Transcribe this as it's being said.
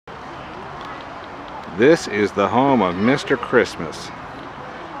This is the home of Mr. Christmas.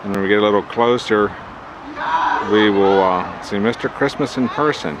 And when we get a little closer, we will see Mr. Christmas in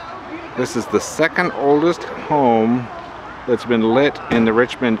person. This is the second oldest home that's been lit in the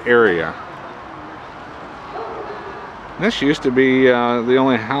Richmond area. This used to be the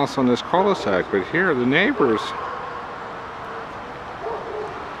only house on this cul-de-sac, but here the neighbors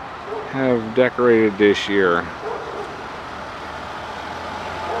have decorated this year.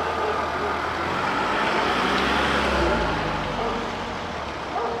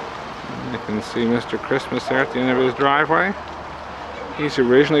 You can see Mr. Christmas there at the end of his driveway. He's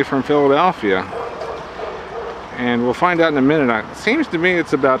originally from Philadelphia. And we'll find out in a minute. It seems to me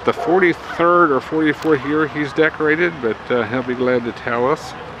it's about the 43rd or 44th year he's decorated, but he'll be glad to tell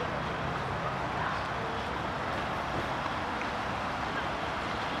us.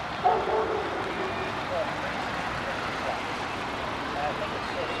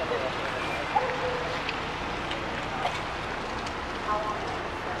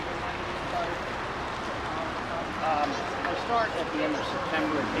 I start at the end of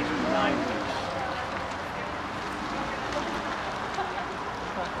September, it takes me 9 weeks.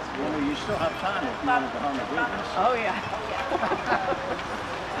 You still have time if you want to go home and do this. Oh yeah.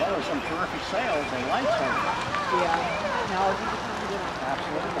 Well, there's some terrific sales and lights on it. Yeah. No, you just have to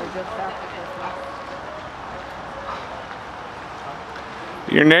get on. Absolutely. Just after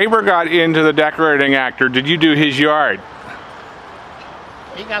Christmas. Your neighbor got into the decorating act, or did you do his yard?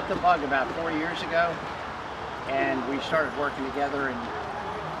 He got the bug about 4 years ago, and we started working together, and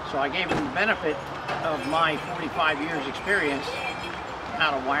so I gave him the benefit of my 45 years experience,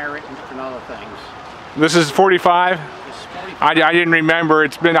 how to wire it and different other things. This is 45? It's 45. I didn't remember.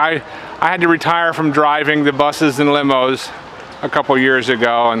 It's been I had to retire from driving the buses and limos a couple years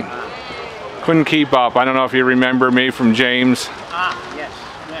ago and couldn't keep up. I don't know if you remember me from James. Ah, yes.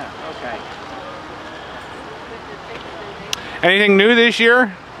 Yeah, okay. Anything new this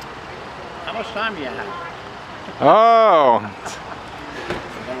year? How much time do you have? Oh.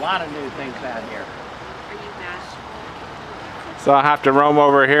 There's a lot of new things out here. So I'll have to roam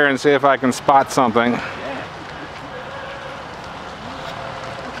over here and see if I can spot something. Yeah.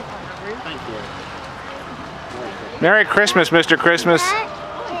 Thank you. Merry Christmas, Mr. Christmas. Oh,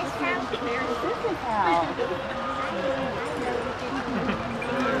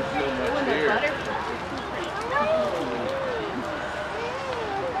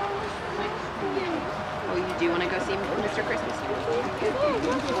 do you want to go see Mr. Christmas?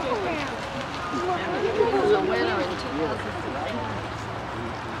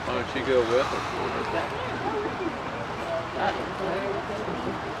 Why don't you go with her?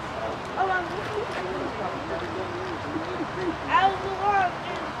 Out of the world,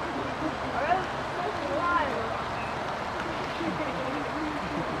 dude.